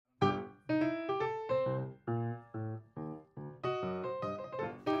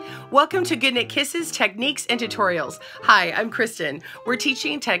Welcome to GoodKnit Kisses, Techniques and Tutorials. Hi, I'm Kristen. We're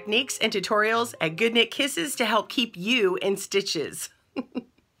teaching techniques and tutorials at GoodKnit Kisses to help keep you in stitches.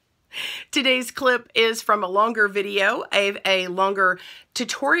 Today's clip is from a longer video, a longer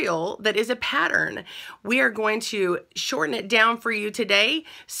tutorial that is a pattern. We are going to shorten it down for you today,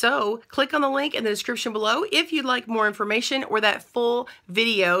 so click on the link in the description below if you'd like more information or that full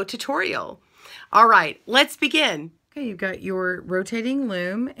video tutorial. All right, let's begin. Okay, you've got your rotating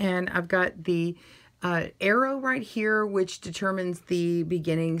loom, and I've got the arrow right here, which determines the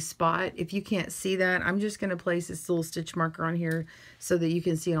beginning spot. If you can't see that, I'm just going to place this little stitch marker on here so that you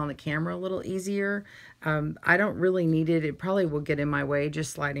can see it on the camera a little easier. I don't really need it. It probably will get in my way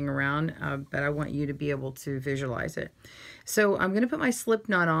just sliding around, but I want you to be able to visualize it. So I'm going to put my slip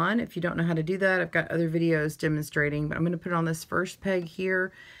knot on. If you don't know how to do that, I've got other videos demonstrating, but I'm going to put it on this first peg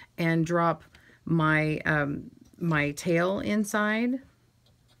here and drop my my tail inside,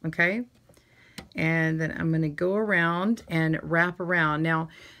 okay? And then I'm going to go around and wrap around. Now,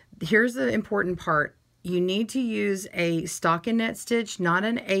 here's the important part. You need to use a stockinette stitch, not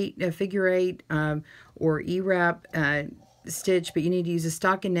a figure eight or E-wrap stitch, but you need to use a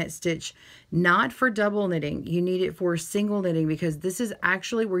stockinette stitch, not for double knitting. You need it for single knitting, because this is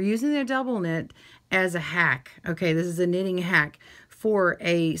actually, we're using the double knit as a hack. Okay, this is a knitting hack for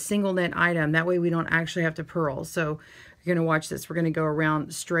a single knit item. That way we don't actually have to purl. So you're going to watch this. We're going to go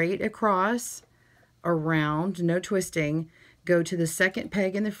around straight across, around, no twisting, go to the second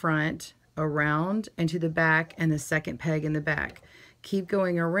peg in the front, around and to the back, and the second peg in the back. Keep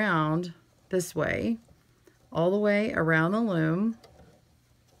going around this way, all the way around the loom.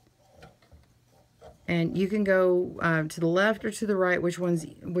 And you can go to the left or to the right,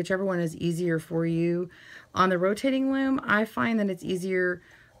 whichever one is easier for you. On the rotating loom, I find that it's easier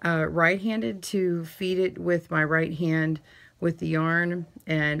right-handed to feed it with my right hand with the yarn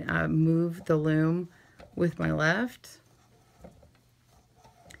and move the loom with my left.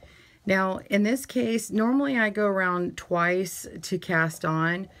 Now, in this case, normally I go around twice to cast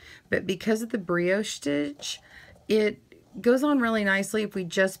on, but because of the brioche stitch, it goes on really nicely if we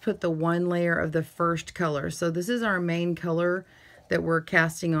just put the one layer of the first color. So this is our main color that we're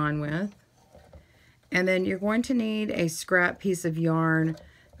casting on with. And then you're going to need a scrap piece of yarn.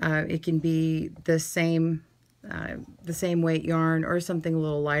 It can be the same weight yarn or something a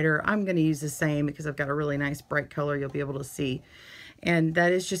little lighter. I'm going to use the same because I've got a really nice bright color you'll be able to see. And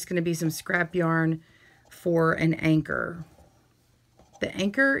that is just going to be some scrap yarn for an anchor. The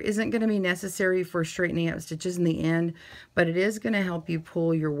anchor isn't going to be necessary for straightening up stitches in the end, but it is going to help you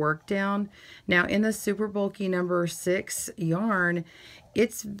pull your work down. Now, in the super bulky number 6 yarn,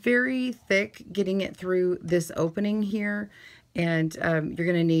 it's very thick getting it through this opening here, and you're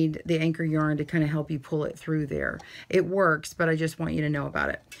going to need the anchor yarn to kind of help you pull it through there. It works, but I just want you to know about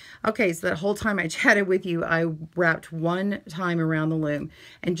it. Okay, so that whole time I chatted with you, I wrapped one time around the loom.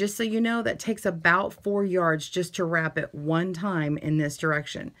 And just so you know, that takes about 4 yards just to wrap it one time in this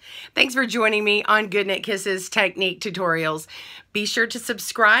direction. Thanks for joining me on GoodKnit Kisses Technique Tutorials. Be sure to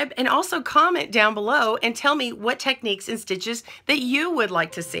subscribe and also comment down below and tell me what techniques and stitches that you would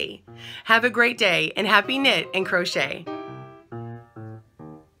like to see. Have a great day and happy knit and crochet.